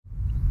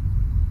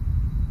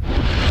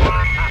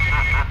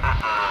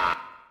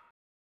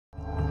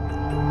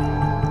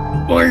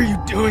Why are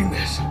you doing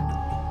this?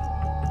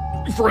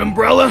 For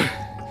Umbrella?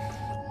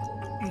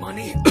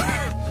 Money?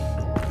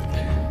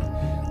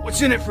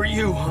 What's in it for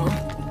you, huh?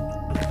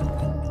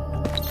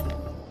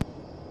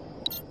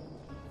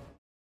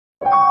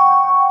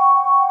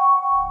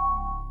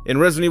 In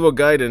Resident Evil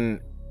Gaiden,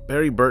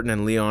 Barry, Burton,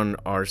 and Leon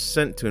are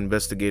sent to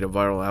investigate a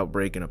viral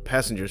outbreak in a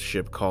passenger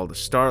ship called the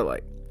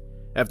Starlight.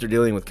 After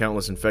dealing with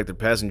countless infected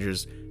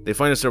passengers, they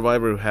find a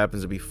survivor who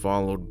happens to be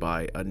followed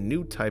by a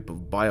new type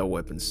of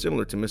bioweapon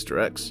similar to Mr.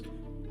 X.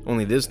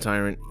 Only this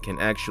tyrant can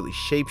actually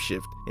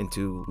shapeshift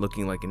into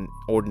looking like an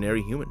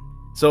ordinary human.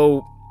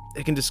 So,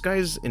 it can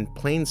disguise in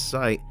plain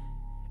sight,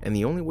 and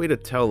the only way to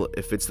tell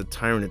if it's the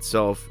tyrant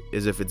itself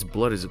is if its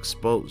blood is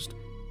exposed,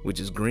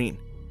 which is green.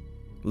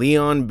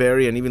 Leon,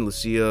 Barry, and even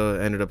Lucia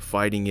ended up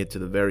fighting it to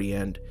the very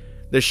end.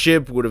 The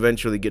ship would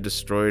eventually get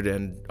destroyed,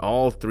 and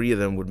all three of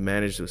them would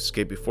manage to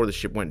escape before the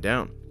ship went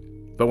down.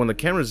 But when the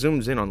camera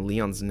zooms in on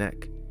Leon's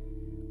neck,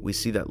 we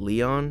see that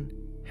Leon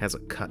has a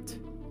cut,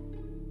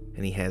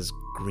 and he has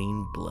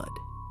green blood,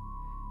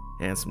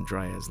 and some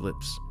dry-ass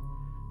lips.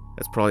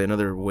 That's probably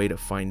another way to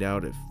find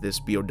out if this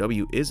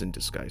BOW is in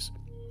disguise.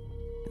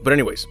 But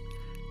anyways,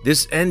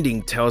 this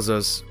ending tells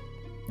us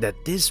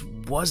that this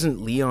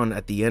wasn't Leon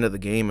at the end of the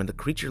game, and the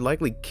creature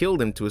likely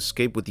killed him to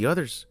escape with the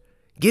others,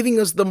 giving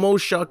us the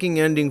most shocking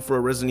ending for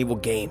a Resident Evil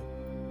game.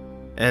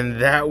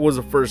 And that was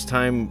the first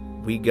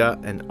time we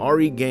got an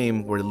RE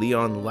game where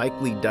Leon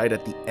likely died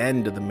at the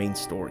end of the main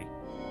story.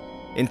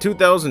 In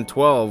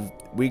 2012,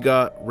 we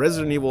got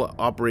Resident Evil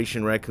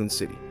Operation Raccoon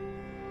City,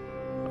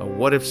 a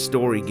what-if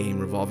story game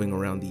revolving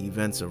around the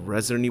events of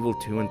Resident Evil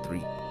 2 and 3.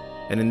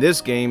 And in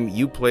this game,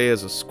 you play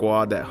as a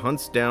squad that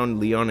hunts down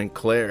Leon and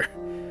Claire.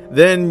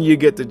 Then you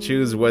get to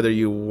choose whether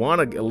you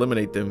want to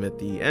eliminate them at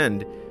the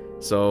end.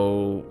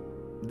 So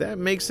that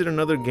makes it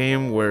another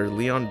game where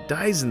Leon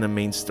dies in the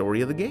main story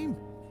of the game.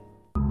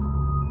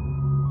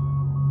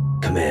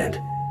 Command,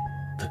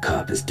 the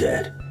cop is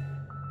dead.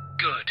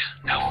 Good.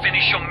 Now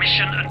finish your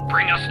mission and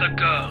bring us the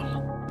girl.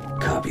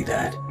 Copy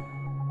that.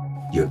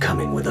 You're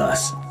coming with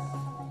us.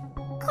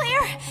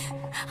 Claire,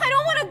 I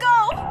don't want to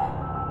go.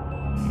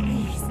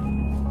 Please,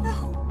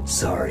 no.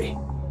 Sorry,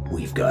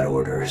 we've got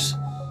orders.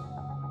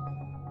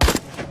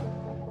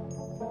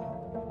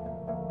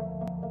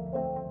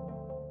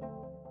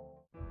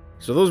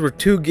 So those were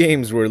two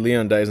games where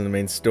Leon dies in the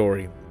main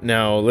story.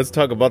 Now let's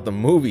talk about the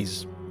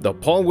movies. The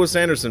Paul W.S.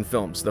 Anderson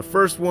films. The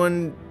first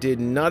one did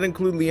not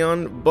include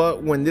Leon,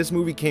 but when this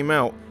movie came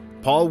out,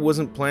 Paul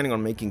wasn't planning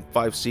on making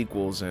 5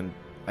 sequels, and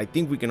I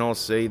think we can all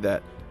say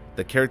that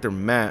the character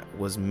Matt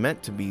was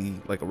meant to be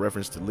like a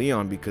reference to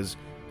Leon, because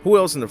who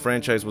else in the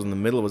franchise was in the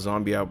middle of a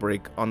zombie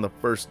outbreak on the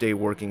first day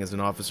working as an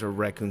officer of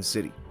Raccoon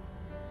City?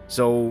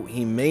 So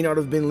he may not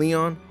have been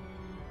Leon,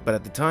 but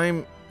at the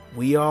time,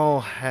 we all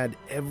had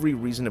every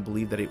reason to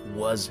believe that it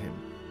was him.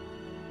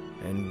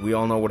 And we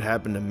all know what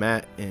happened to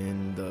Matt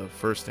in the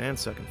first and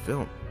second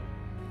film.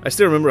 I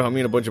still remember how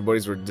me and a bunch of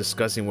buddies were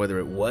discussing whether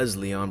it was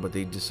Leon, but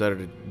they decided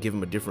to give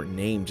him a different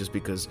name just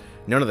because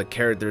none of the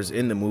characters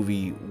in the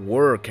movie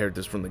were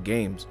characters from the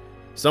games.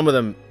 Some of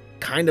them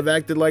kind of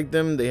acted like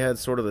them. They had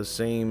sort of the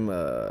same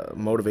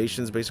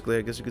motivations, basically,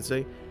 I guess you could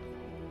say.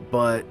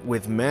 But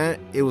with Matt,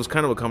 it was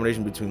kind of a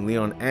combination between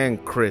Leon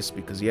and Chris,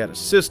 because he had a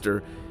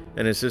sister,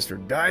 and his sister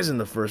dies in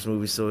the first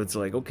movie, so it's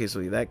like, okay,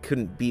 so that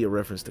couldn't be a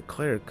reference to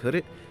Claire, could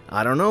it?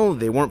 I don't know.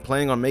 They weren't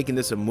planning on making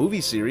this a movie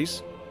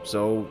series,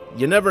 so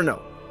you never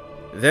know.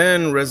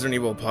 Then Resident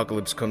Evil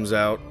Apocalypse comes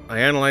out. I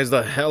analyzed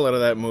the hell out of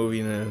that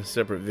movie in a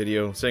separate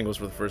video, same goes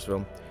for the first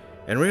film,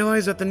 and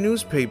realized that the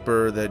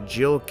newspaper that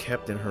Jill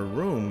kept in her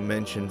room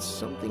mentioned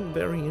something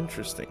very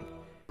interesting.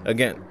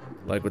 Again,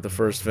 like with the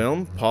first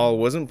film, Paul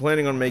wasn't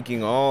planning on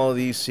making all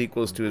these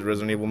sequels to his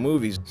Resident Evil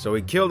movies, so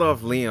he killed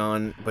off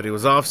Leon, but it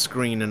was off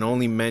screen and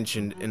only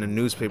mentioned in a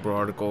newspaper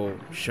article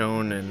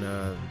shown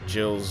in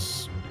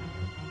Jill's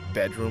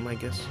bedroom, I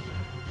guess.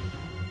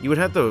 You would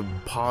have to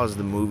pause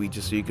the movie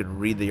just so you could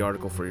read the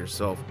article for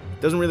yourself.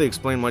 It doesn't really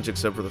explain much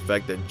except for the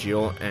fact that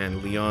Jill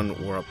and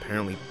Leon were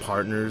apparently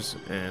partners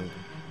and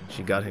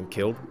she got him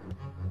killed,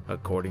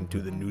 according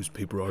to the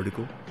newspaper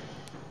article.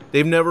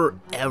 They've never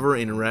ever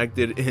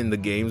interacted in the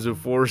games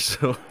before,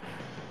 so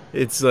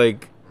it's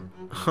like,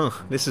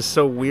 this is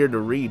so weird to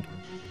read.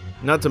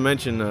 Not to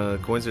mention,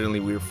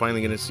 coincidentally, we were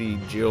finally going to see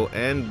Jill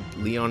and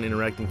Leon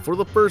interacting for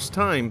the first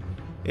time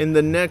in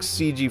the next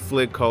CG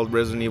flick called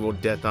Resident Evil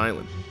Death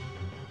Island.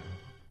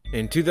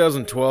 In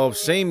 2012,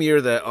 same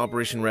year that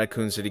Operation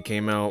Raccoon City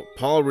came out,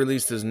 Paul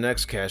released his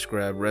next cash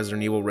grab,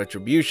 Resident Evil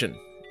Retribution.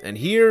 And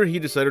here, he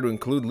decided to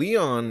include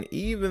Leon,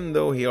 even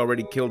though he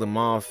already killed him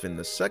off in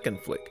the second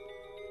flick.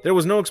 There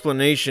was no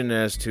explanation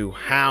as to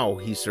how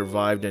he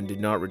survived and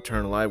did not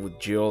return alive with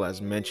Jill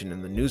as mentioned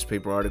in the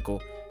newspaper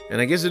article,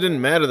 and I guess it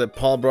didn't matter that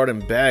Paul brought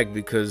him back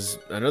because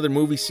another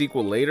movie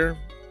sequel later,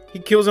 he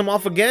kills him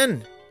off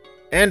again!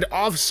 And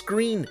off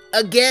screen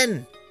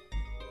again!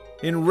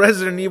 In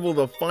Resident Evil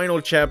the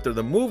final chapter,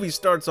 the movie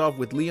starts off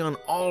with Leon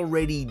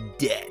already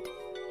dead.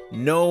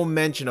 No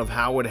mention of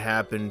how it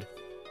happened,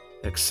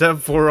 except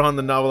for on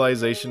the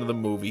novelization of the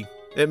movie.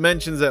 It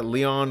mentions that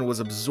Leon was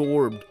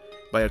absorbed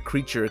by a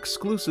creature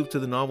exclusive to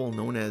the novel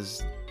known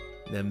as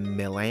the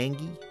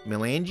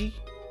Melange?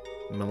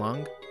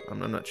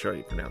 I'm not sure how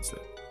you pronounce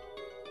that.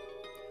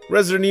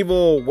 Resident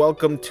Evil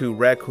Welcome to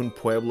Raccoon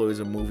Pueblo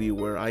is a movie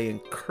where I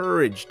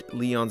encouraged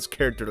Leon's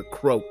character to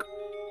croak.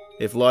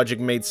 If logic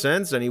made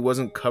sense and he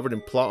wasn't covered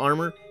in plot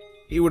armor,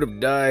 he would have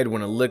died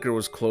when a licker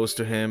was close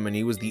to him and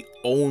he was the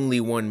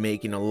only one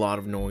making a lot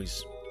of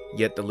noise.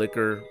 Yet the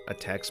licker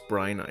attacks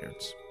brine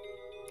irons.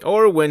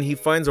 Or when he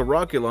finds a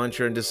rocket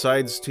launcher and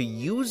decides to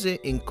use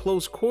it in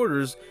close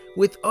quarters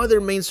with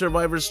other main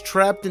survivors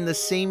trapped in the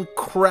same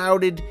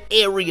crowded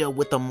area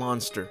with the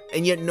monster.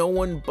 And yet no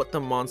one but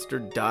the monster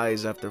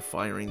dies after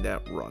firing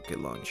that rocket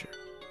launcher.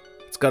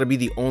 It's gotta be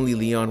the only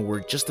Leon where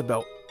just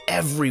about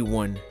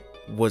everyone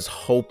was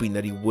hoping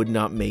that he would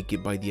not make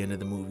it by the end of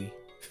the movie.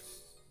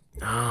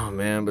 Oh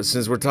man, but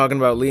since we're talking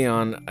about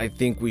Leon, I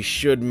think we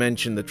should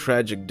mention the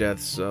tragic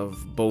deaths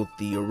of both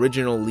the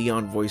original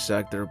Leon voice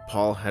actor,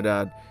 Paul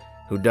Haddad,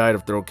 who died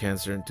of throat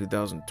cancer in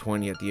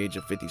 2020 at the age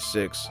of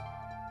 56,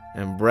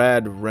 and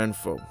Brad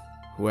Renfro,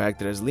 who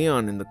acted as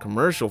Leon in the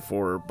commercial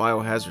for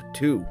Biohazard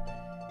 2,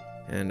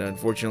 and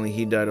unfortunately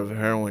he died of a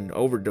heroin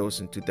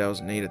overdose in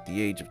 2008 at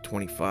the age of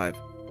 25.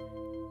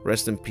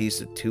 Rest in peace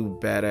to two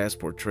badass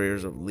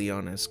portrayers of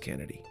Leon S.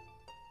 Kennedy.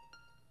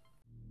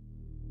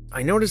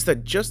 I noticed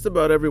that just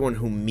about everyone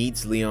who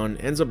meets Leon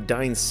ends up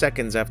dying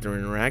seconds after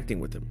interacting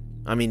with him.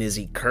 I mean, is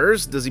he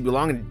cursed? Does he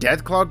belong in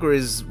Death Clock? Or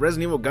is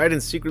Resident Evil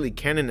Gaiden secretly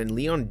canon and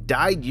Leon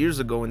died years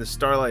ago in the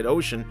Starlight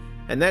Ocean,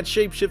 and that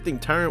shape-shifting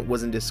tyrant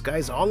was in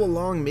disguise all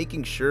along,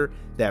 making sure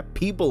that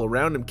people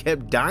around him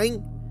kept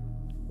dying?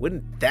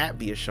 Wouldn't that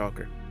be a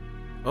shocker?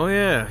 Oh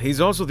yeah,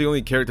 he's also the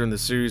only character in the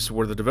series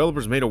where the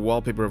developers made a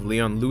wallpaper of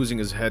Leon losing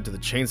his head to the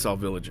Chainsaw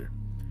Villager.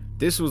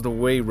 This was the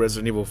way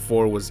Resident Evil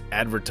 4 was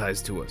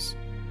advertised to us.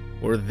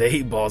 Were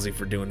they ballsy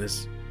for doing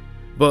this?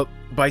 But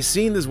by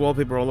seeing this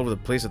wallpaper all over the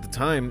place at the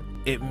time,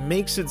 it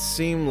makes it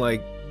seem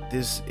like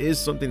this is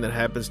something that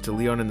happens to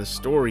Leon in the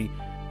story,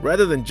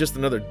 rather than just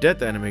another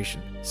death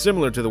animation,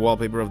 similar to the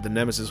wallpaper of the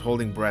Nemesis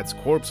holding Brad's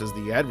corpse as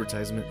the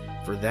advertisement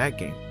for that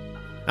game.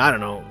 I don't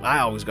know, I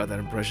always got that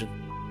impression.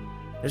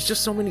 There's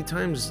just so many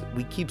times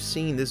we keep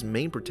seeing this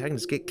main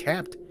protagonist get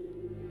capped,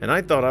 and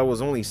I thought I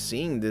was only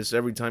seeing this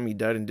every time he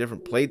died in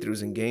different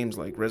playthroughs in games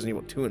like Resident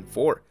Evil 2 and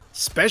 4.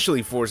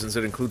 Especially 4 since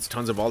it includes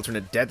tons of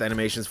alternate death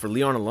animations for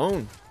Leon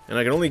alone. And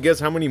I can only guess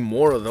how many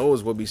more of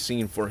those we'll be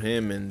seeing for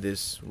him in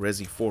this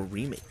Resi 4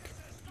 remake.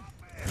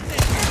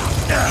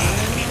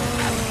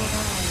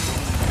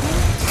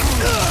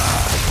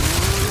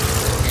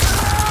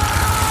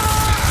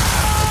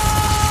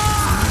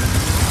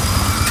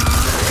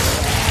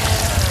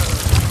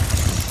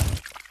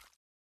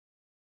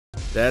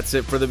 That's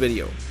it for the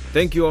video.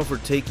 Thank you all for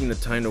taking the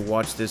time to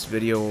watch this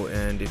video,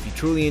 and if you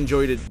truly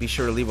enjoyed it, be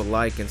sure to leave a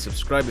like and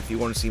subscribe if you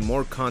want to see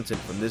more content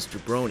from this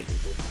jabroni.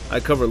 I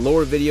cover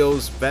lore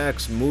videos,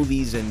 facts,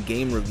 movies, and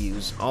game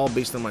reviews, all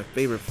based on my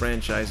favorite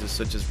franchises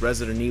such as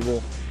Resident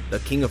Evil, The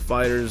King of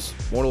Fighters,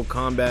 Mortal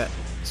Kombat,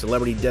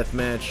 Celebrity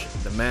Deathmatch,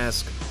 The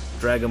Mask,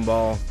 Dragon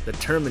Ball, The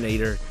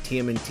Terminator,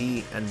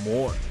 TMNT, and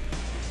more.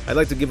 I'd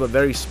like to give a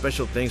very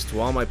special thanks to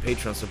all my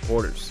Patreon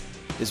supporters.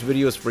 This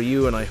video is for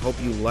you, and I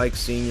hope you like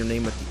seeing your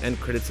name at the end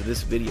credits of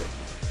this video.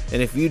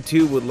 And if you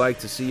too would like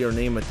to see your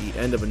name at the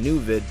end of a new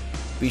vid,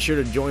 be sure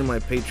to join my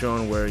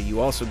Patreon, where you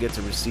also get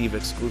to receive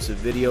exclusive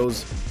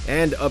videos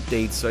and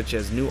updates such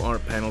as new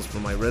art panels for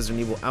my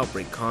Resident Evil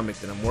Outbreak comic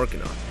that I'm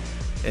working on.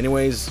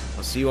 Anyways,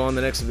 I'll see you all in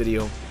the next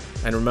video,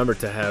 and remember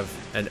to have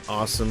an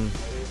awesome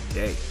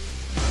day.